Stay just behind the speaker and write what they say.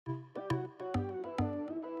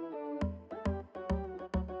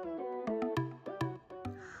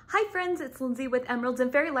Hi friends, it's Lindsay with Emeralds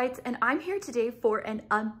and Fairy Lights, and I'm here today for an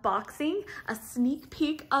unboxing, a sneak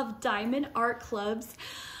peek of Diamond Art Club's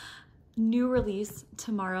new release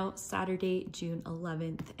tomorrow, Saturday, June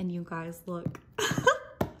 11th. And you guys, look,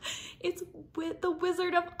 it's with the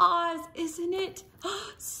Wizard of Oz, isn't it?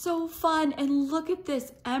 So fun. And look at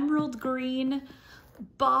this emerald green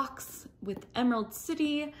box with Emerald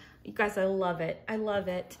City. You guys, I love it. I love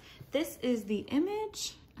it. This is the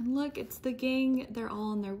image. And look, it's the gang. They're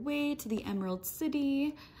all on their way to the Emerald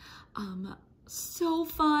City. So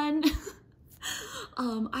fun.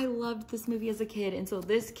 I loved this movie as a kid, and so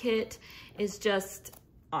this kit is just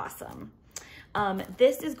awesome.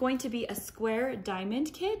 This is going to be a square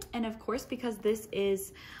diamond kit, and of course, because this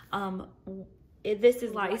is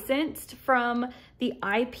licensed from the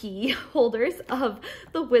IP holders of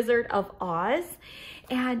the Wizard of Oz.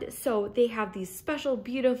 And so they have these special,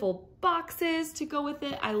 beautiful boxes to go with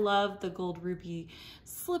it. I love the gold ruby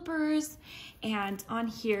slippers. And on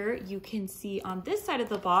here, you can see on this side of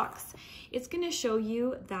the box, it's gonna show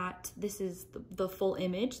you that this is the full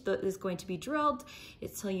image that is going to be drilled.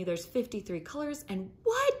 It's telling you there's 53 colors and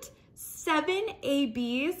what? 7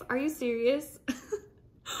 ABs? Are you serious?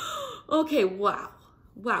 Okay, wow.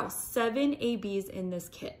 Wow, 7 ABs in this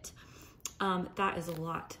kit. That is a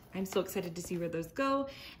lot. I'm so excited to see where those go.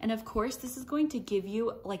 And of course, this is going to give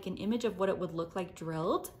you like an image of what it would look like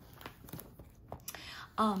drilled.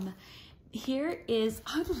 Here is,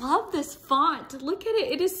 I love this font. Look at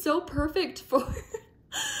it. It is so perfect for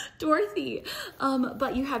Dorothy.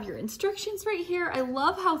 But you have your instructions right here. I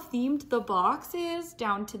love how themed the box is,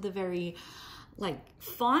 down to the very like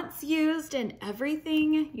fonts used and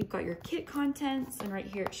everything. You've got your kit contents, and right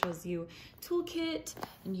here it shows you toolkit,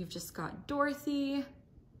 and you've just got Dorothy.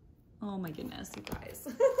 Oh my goodness, you guys.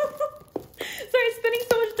 Sorry, I'm spending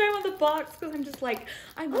so much time on the box because I'm just like,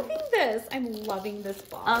 I'm loving this. I'm loving this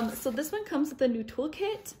box. So this one comes with a new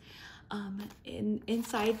toolkit.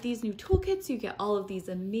 Inside these new toolkits, you get all of these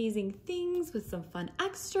amazing things with some fun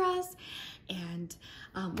extras. And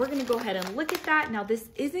we're gonna go ahead and look at that. Now, this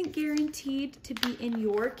isn't guaranteed to be in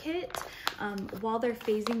your kit while they're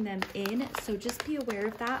phasing them in, so just be aware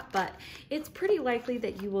of that, but it's pretty likely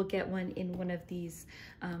that you will get one in one of these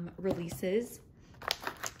releases.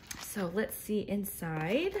 So let's see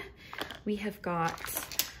inside. We have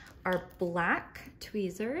got our black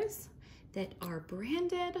tweezers that are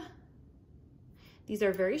branded. These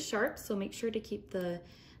are very sharp, so make sure to keep the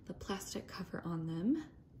plastic cover on them.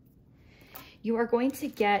 You are going to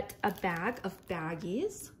get a bag of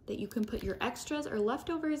baggies that you can put your extras or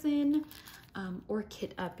leftovers in or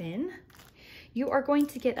kit up in. You are going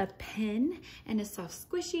to get a pen and a soft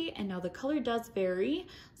squishy, and now the color does vary,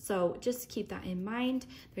 so just keep that in mind.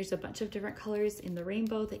 There's a bunch of different colors in the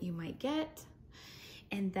rainbow that you might get.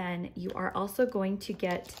 And then you are also going to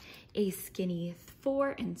get a skinny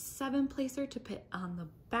 4 and 7 placer to put on the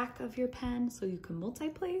back of your pen so you can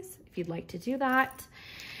multi-place if you'd like to do that.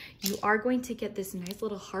 You are going to get this nice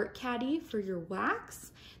little heart caddy for your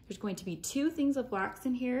wax. There's going to be 2 things of wax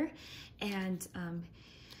in here, and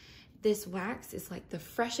this wax is like the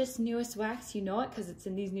freshest, newest wax. You know it because it's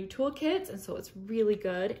in these new toolkits, and so it's really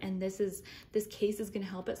good. And this case is going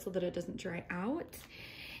to help it so that it doesn't dry out.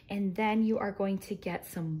 And then you are going to get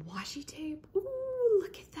some washi tape. Ooh,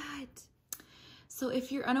 look at that. So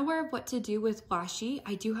if you're unaware of what to do with washi,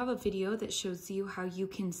 I do have a video that shows you how you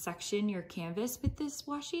can section your canvas with this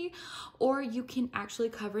washi, or you can actually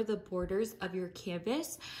cover the borders of your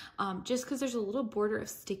canvas just because there's a little border of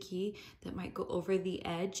sticky that might go over the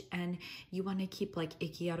edge, and you want to keep like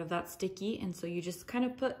icky out of that sticky, and so you just kind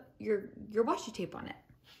of put your washi tape on it.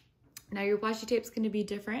 Now your washi tape is going to be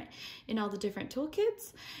different in all the different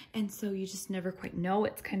toolkits, and so you just never quite know.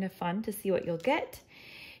 It's kind of fun to see what you'll get.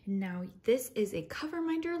 Now this is a cover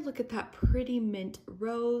minder. Look at that pretty mint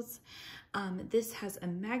rose. This has a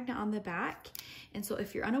magnet on the back, and so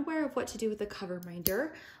if you're unaware of what to do with a cover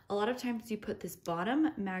minder, a lot of times you put this bottom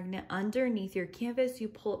magnet underneath your canvas, you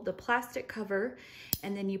pull up the plastic cover,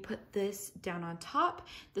 and then you put this down on top.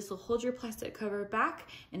 This will hold your plastic cover back,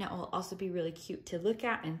 and it will also be really cute to look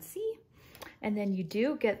at and see. And then you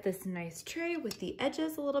do get this nice tray with the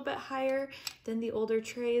edges a little bit higher than the older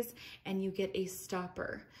trays, and you get a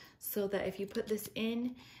stopper so that if you put this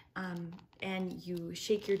in and you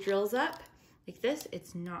shake your drills up like this,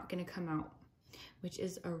 it's not going to come out, which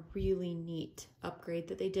is a really neat upgrade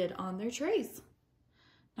that they did on their trays.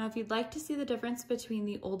 Now, if you'd like to see the difference between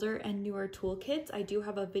the older and newer toolkits, I do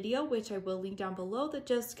have a video, which I will link down below, that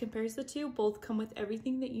just compares the two. Both come with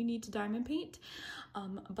everything that you need to diamond paint,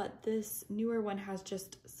 but this newer one has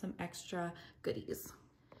just some extra goodies.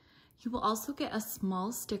 You will also get a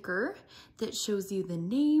small sticker that shows you the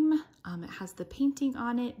name. It has the painting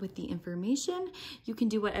on it with the information. You can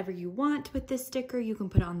do whatever you want with this sticker. You can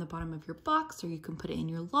put it on the bottom of your box, or you can put it in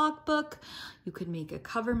your logbook. You could make a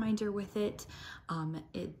cover minder with it,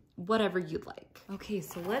 whatever you'd like. Okay,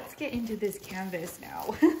 so let's get into this canvas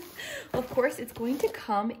now. Of course, it's going to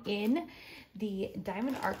come in the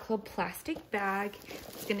Diamond Art Club plastic bag.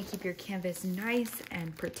 It's gonna keep your canvas nice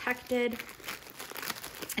and protected.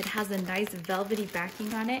 It has a nice velvety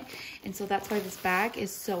backing on it, and so that's why this bag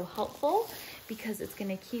is so helpful, because it's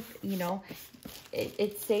gonna keep, you know,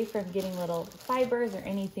 it's safe from getting little fibers or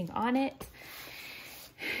anything on it.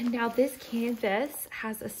 Now this canvas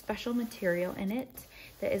has a special material in it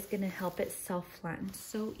that is gonna help it self-flatten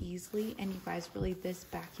so easily, and you guys, really, this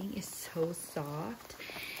backing is so soft.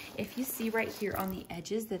 If you see right here on the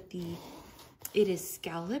edges that it is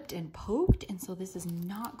scalloped and poked, and so this is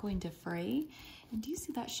not going to fray. And do you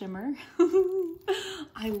see that shimmer?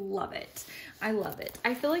 I love it. I love it.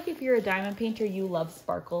 I feel like if you're a diamond painter, you love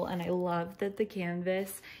sparkle, and I love that the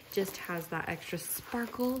canvas just has that extra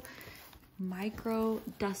sparkle, micro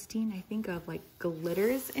dusting, I think, of like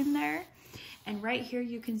glitters in there. And right here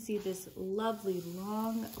you can see this lovely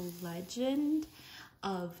long legend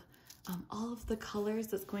of all of the colors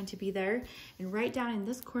that's going to be there. And right down in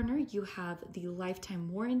this corner, you have the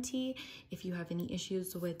lifetime warranty. If you have any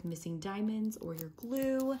issues with missing diamonds, or your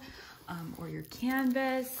glue, or your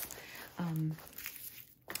canvas,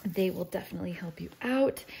 they will definitely help you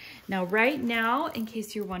out. Now, right now, in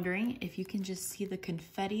case you're wondering, if you can just see the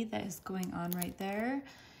confetti that is going on right there,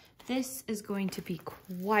 this is going to be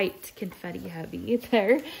quite confetti heavy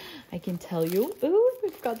there, I can tell you. Ooh,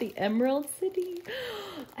 we've got the Emerald City.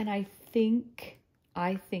 And I think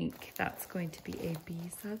that's going to be a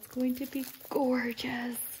piece. That's going to be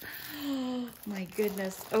gorgeous. Oh my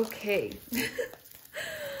goodness. Okay.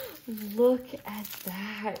 Look at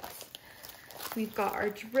that. We've got our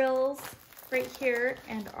drills right here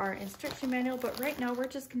and our instruction manual, but right now we're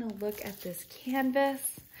just gonna look at this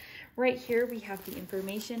canvas. Right here we have the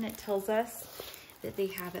information. It tells us that they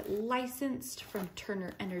have it licensed from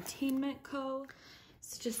Turner Entertainment Co.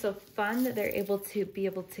 It's just so fun that they're able to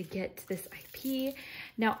get this IP.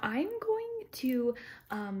 Now I'm going to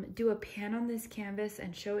do a pan on this canvas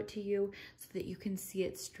and show it to you so that you can see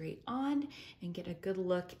it straight on and get a good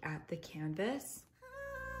look at the canvas.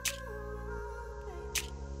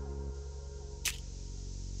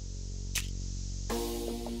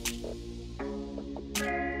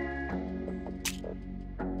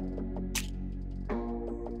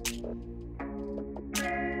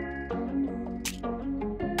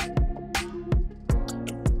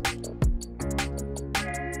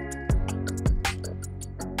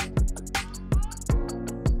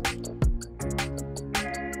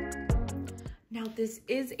 Now this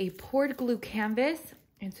is a poured glue canvas,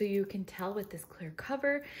 and so you can tell with this clear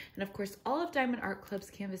cover. And of course, all of Diamond Art Club's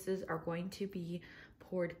canvases are going to be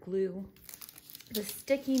poured glue. The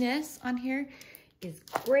stickiness on here is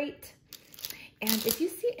great. And if you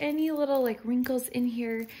see any little like wrinkles in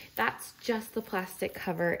here, that's just the plastic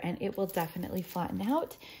cover, and it will definitely flatten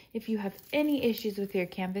out. If you have any issues with your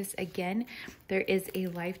canvas, again, there is a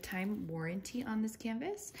lifetime warranty on this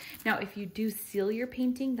canvas. Now, if you do seal your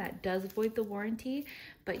painting, that does void the warranty,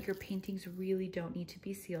 but your paintings really don't need to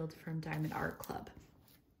be sealed from Diamond Art Club.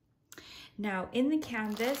 Now, in the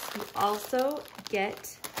canvas, you also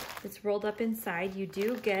get, it's rolled up inside, you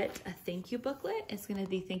do get a thank you booklet. It's gonna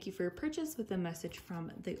be thank you for your purchase with a message from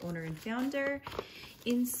the owner and founder.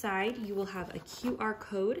 Inside, you will have a QR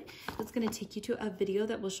code that's gonna take you to a video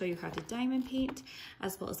that will show you how to diamond paint,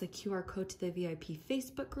 as well as a QR code to the VIP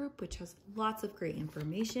Facebook group, which has lots of great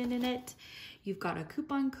information in it. You've got a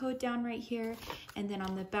coupon code down right here, and then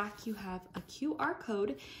on the back you have a QR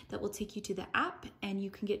code that will take you to the app, and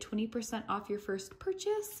you can get 20% off your first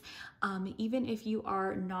purchase. Even if you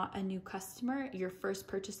are not a new customer, your first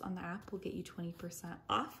purchase on the app will get you 20%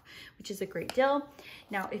 off, which is a great deal.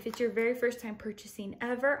 Now, if it's your very first time purchasing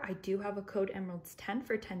ever, I do have a code Emeralds10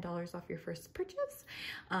 for $10 off your first purchase.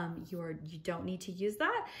 You don't need to use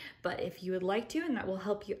that, but if you would like to, and that will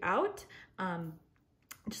help you out,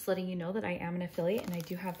 just letting you know that I am an affiliate and I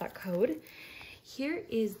do have that code. Here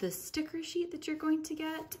is the sticker sheet that you're going to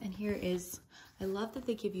get, and here is, I love that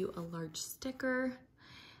they give you a large sticker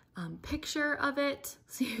picture of it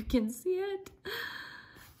so you can see it.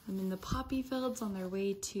 I'm in the poppy fields on their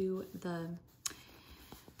way to the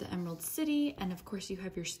Emerald City, and of course you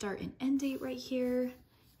have your start and end date right here,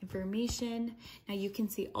 information. Now you can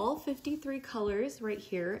see all 53 colors right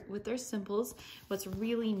here with their symbols. What's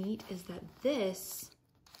really neat is that this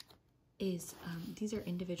is, these are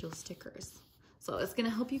individual stickers. So it's gonna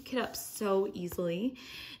help you kit up so easily.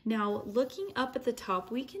 Now, looking up at the top,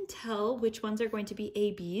 we can tell which ones are going to be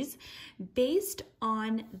ABs based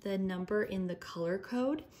on the number in the color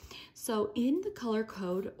code. So in the color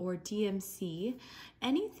code, or DMC,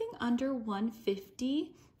 anything under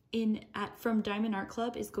 150 from Diamond Art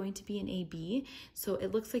Club is going to be an AB. So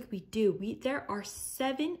it looks like there are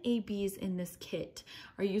 7 ABs in this kit.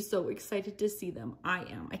 Are you so excited to see them? I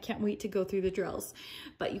am. I can't wait to go through the drills.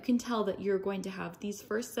 But you can tell that you're going to have these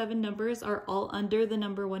first 7 numbers are all under the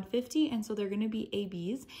number 150, and so they're going to be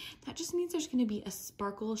ABs. That just means there's going to be a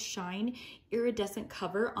sparkle, shine, iridescent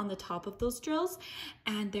cover on the top of those drills,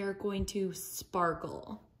 and they're going to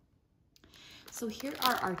sparkle. So here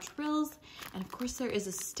are our drills, and of course there is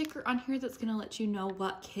a sticker on here that's gonna let you know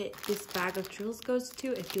what kit this bag of drills goes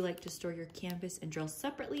to. If you like to store your canvas and drills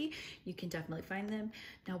separately, you can definitely find them.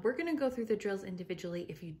 Now we're gonna go through the drills individually.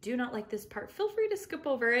 If you do not like this part, feel free to skip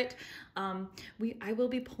over it. I will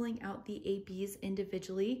be pulling out the ABs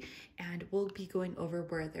individually, and we'll be going over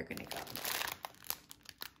where they're gonna go.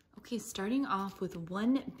 Okay, starting off with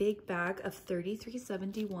one big bag of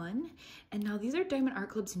 3371, and now these are Diamond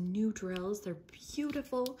Art Club's new drills. They're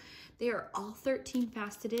beautiful. They are all 13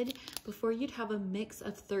 faceted. Before, you'd have a mix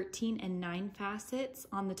of 13 and 9 facets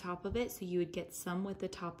on the top of it, so you would get some with the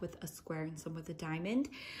top with a square and some with a diamond.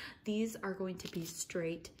 These are going to be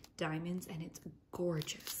straight diamonds, and it's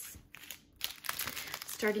gorgeous.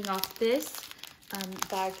 Starting off this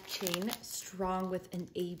bag chain, strong with an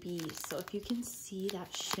AB. So if you can see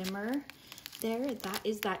that shimmer there, that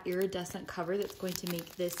is that iridescent cover that's going to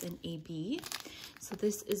make this an AB. So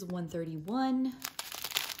this is 131,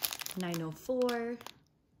 904.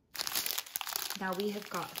 Now we have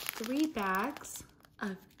got 3 bags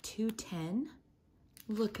of 210.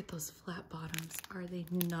 Look at those flat bottoms. Are they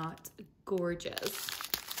not gorgeous?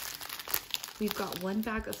 We've got 1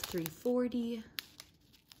 bag of 340,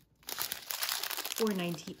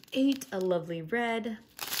 498, a lovely red,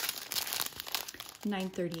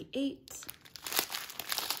 938.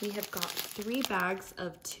 We have got 3 bags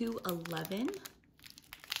of 211.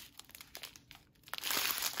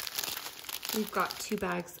 We've got 2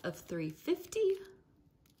 bags of 350,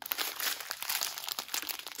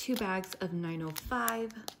 2 bags of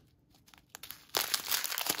 905,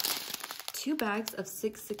 2 bags of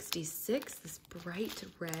 666, this bright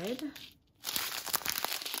red,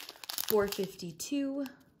 452,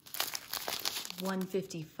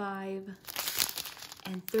 155,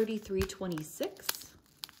 and 3326.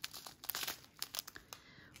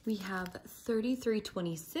 We have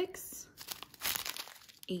 3326,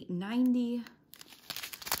 890,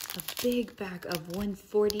 a big bag of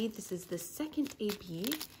 140. This is the second AB. You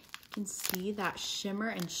can see that shimmer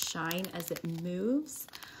and shine as it moves.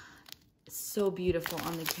 So beautiful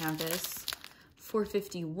on the canvas.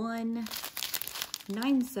 451,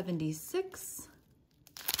 976,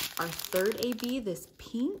 our third AB, this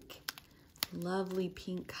pink, lovely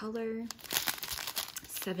pink color,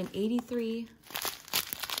 783,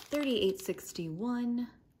 3861,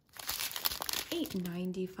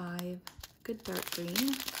 895, good dark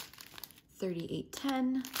green,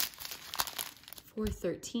 3810,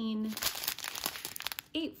 413,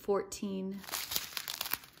 814,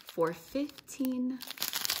 415,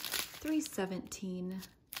 317,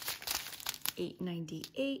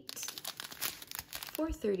 898,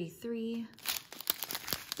 433,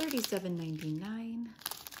 3799.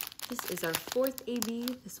 This is our 4th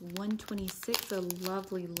AB, this 126, a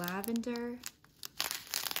lovely lavender,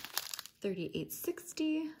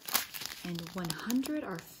 3860, and 100,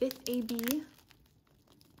 our 5th AB,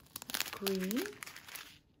 green.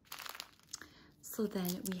 So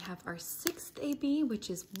then we have our 6th AB, which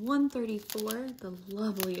is 134, the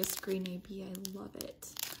loveliest green AB, I love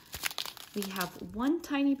it. We have 1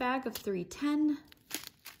 tiny bag of 310,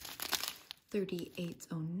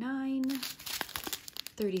 3809,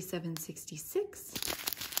 3766,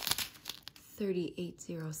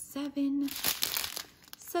 3807,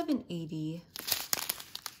 780,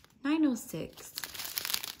 906,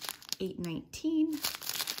 819,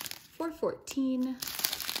 414,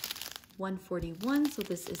 141. So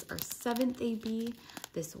this is our 7th AB,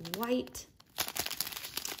 this white,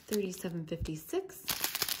 3756,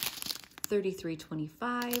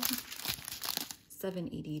 3325,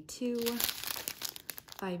 782,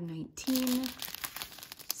 519,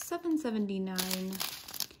 779,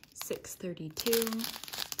 632,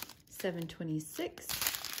 726,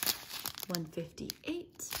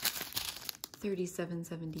 158,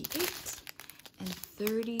 3778, and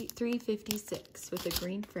 3356 with a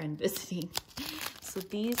green friend visiting. So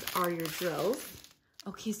these are your drills.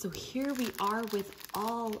 Okay, so here we are with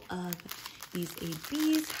all of these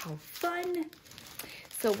ABs. How fun.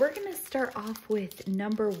 So we're gonna start off with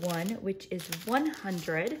number 1, which is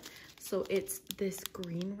 100. So it's this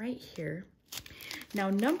green right here.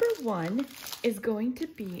 Now number 1 is going to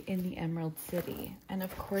be in the Emerald City. And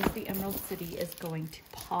of course the Emerald City is going to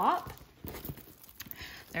pop.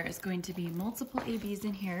 There is going to be multiple ABs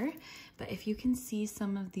in here, but if you can see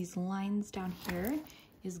some of these lines down here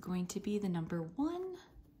is going to be the number 1.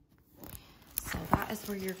 So that is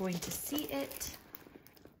where you're going to see it,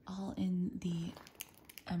 all in the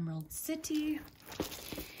Emerald City.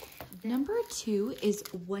 Number 2 is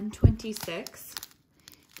 126,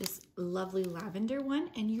 this lovely lavender one,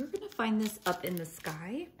 and you're gonna find this up in the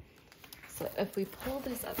sky. So if we pull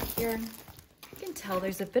this up here, you can tell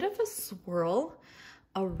there's a bit of a swirl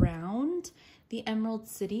around the Emerald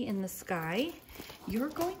City in the sky. You're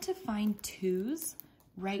going to find 2s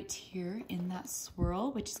right here in that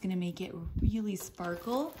swirl, which is going to make it really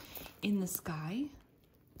sparkle in the sky.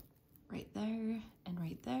 Right there and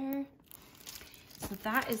right there. So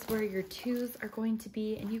that is where your 2s are going to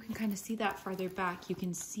be, and you can kind of see that farther back. You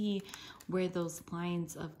can see where those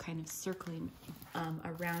lines of kind of circling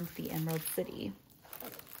around the Emerald City.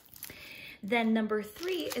 Then number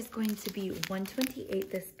 3 is going to be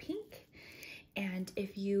 128, this pink. And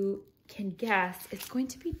if you can guess, it's going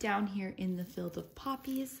to be down here in the field of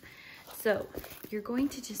poppies. So you're going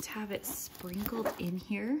to just have it sprinkled in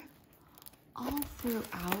here all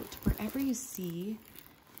throughout. Wherever you see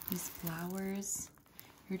these flowers,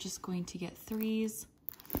 you're just going to get 3s.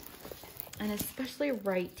 And especially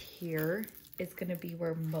right here is going to be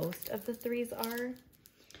where most of the 3s are.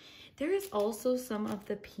 There is also some of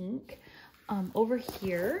the pink over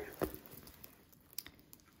here.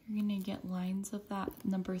 You're gonna get lines of that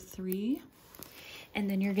number 3. And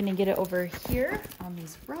then you're gonna get it over here on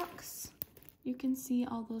these rocks. You can see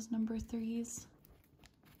all those number 3s.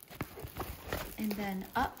 And then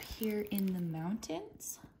up here in the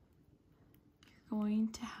mountains, you're going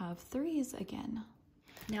to have 3s again.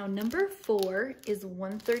 Now number 4 is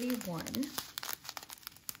 131.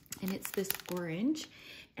 And it's this orange.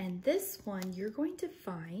 And this one you're going to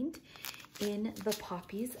find in the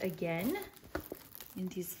poppies again, in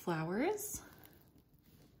these flowers.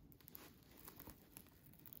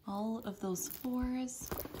 All of those 4s,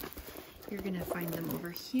 you're gonna find them over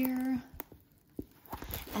here.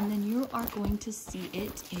 And then you are going to see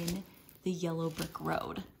it in the yellow brick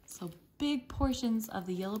road. So big portions of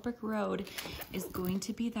the yellow brick road is going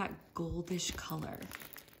to be that goldish color.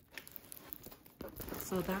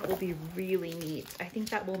 So that will be really neat. I think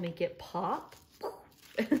that will make it pop.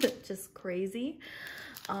 Just crazy.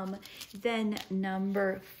 Then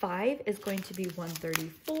number 5 is going to be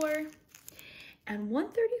 134. And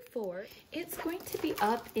 134, it's going to be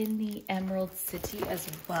up in the Emerald City as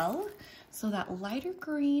well. So that lighter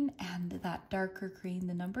green and that darker green,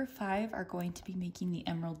 the number 5, are going to be making the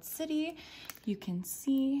Emerald City. You can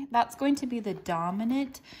see that's going to be the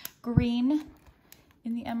dominant green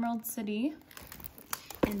in the Emerald City.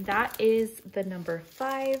 And that is the number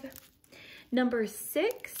 5. Number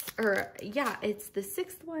 6, or yeah, it's the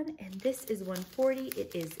 6th one, and this is 140.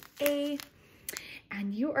 It is A,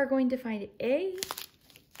 and you are going to find A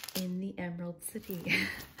in the Emerald City.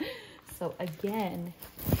 So again,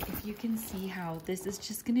 if you can see how this is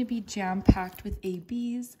just going to be jam-packed with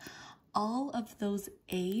ABs, all of those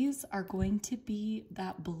A's are going to be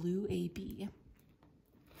that blue AB.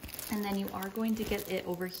 And then you are going to get it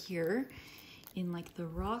over here in like the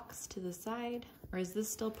rocks to the side, or is this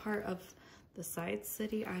still part of the side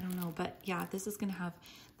city? I don't know, but yeah, this is gonna have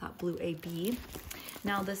that blue AB.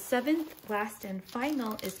 Now the 7th, last and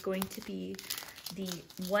final, is going to be the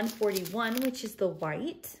 141, which is the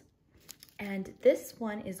white. And this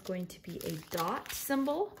one is going to be a dot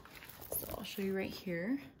symbol. So I'll show you right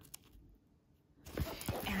here.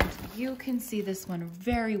 And you can see this one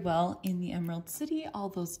very well in the Emerald City, all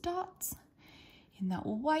those dots. And that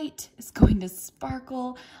white is going to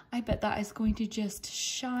sparkle. I bet that is going to just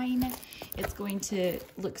shine. It's going to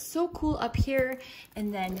look so cool up here.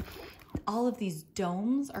 And then all of these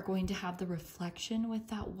domes are going to have the reflection with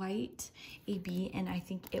that white AB, and I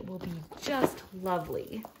think it will be just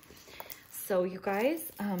lovely. So you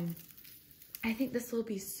guys, I think this will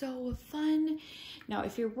be so fun. Now,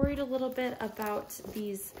 if you're worried a little bit about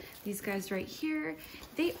these guys right here,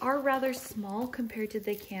 they are rather small compared to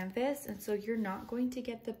the canvas, and so you're not going to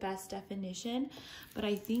get the best definition, but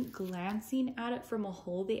I think glancing at it from a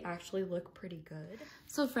whole, they actually look pretty good.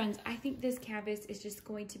 So friends, I think this canvas is just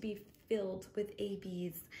going to be filled with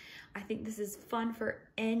ABs. I think this is fun for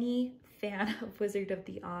any fan of Wizard of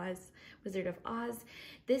Oz.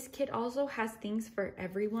 This kit also has things for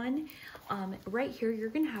everyone. Right here, you're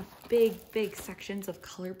gonna have big sections of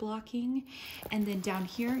color blocking. And then down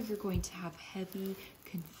here, you're going to have heavy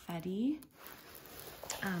confetti.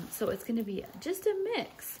 So it's gonna be just a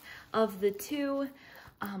mix of the two.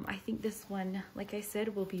 I think this one, like I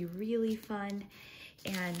said, will be really fun.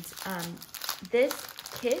 And this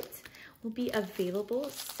kit will be available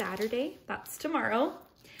Saturday, that's tomorrow,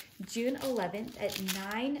 June 11th at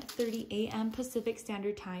 9:30 a.m. Pacific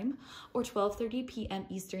Standard Time or 12:30 p.m.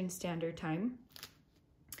 Eastern Standard Time.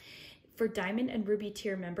 For Diamond and Ruby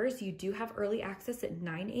tier members, you do have early access at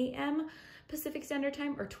 9 a.m. Pacific Standard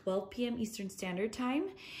Time or 12 p.m. Eastern Standard Time,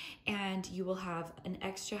 and you will have an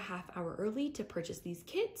extra half hour early to purchase these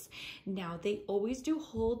kits. Now, they always do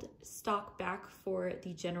hold stock back for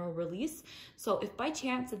the general release, so if by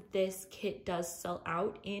chance this kit does sell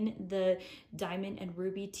out in the Diamond and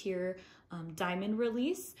Ruby tier Diamond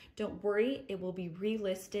release, don't worry, it will be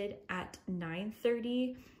relisted at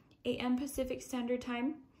 9:30 a.m. Pacific Standard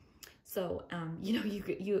Time. So, you know,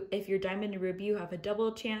 you if you're Diamond and Ruby, you have a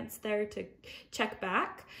double chance there to check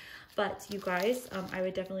back. But you guys, I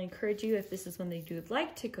would definitely encourage you, if this is one that you would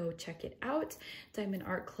like, to go check it out. Diamond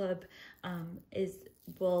Art Club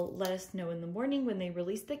will let us know in the morning when they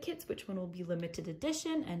release the kits, which one will be limited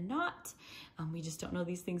edition and not. We just don't know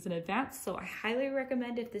these things in advance. So I highly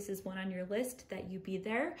recommend, if this is one on your list, that you be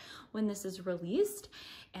there when this is released,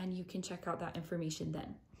 and you can check out that information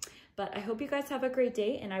then. But I hope you guys have a great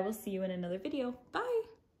day, and I will see you in another video. Bye.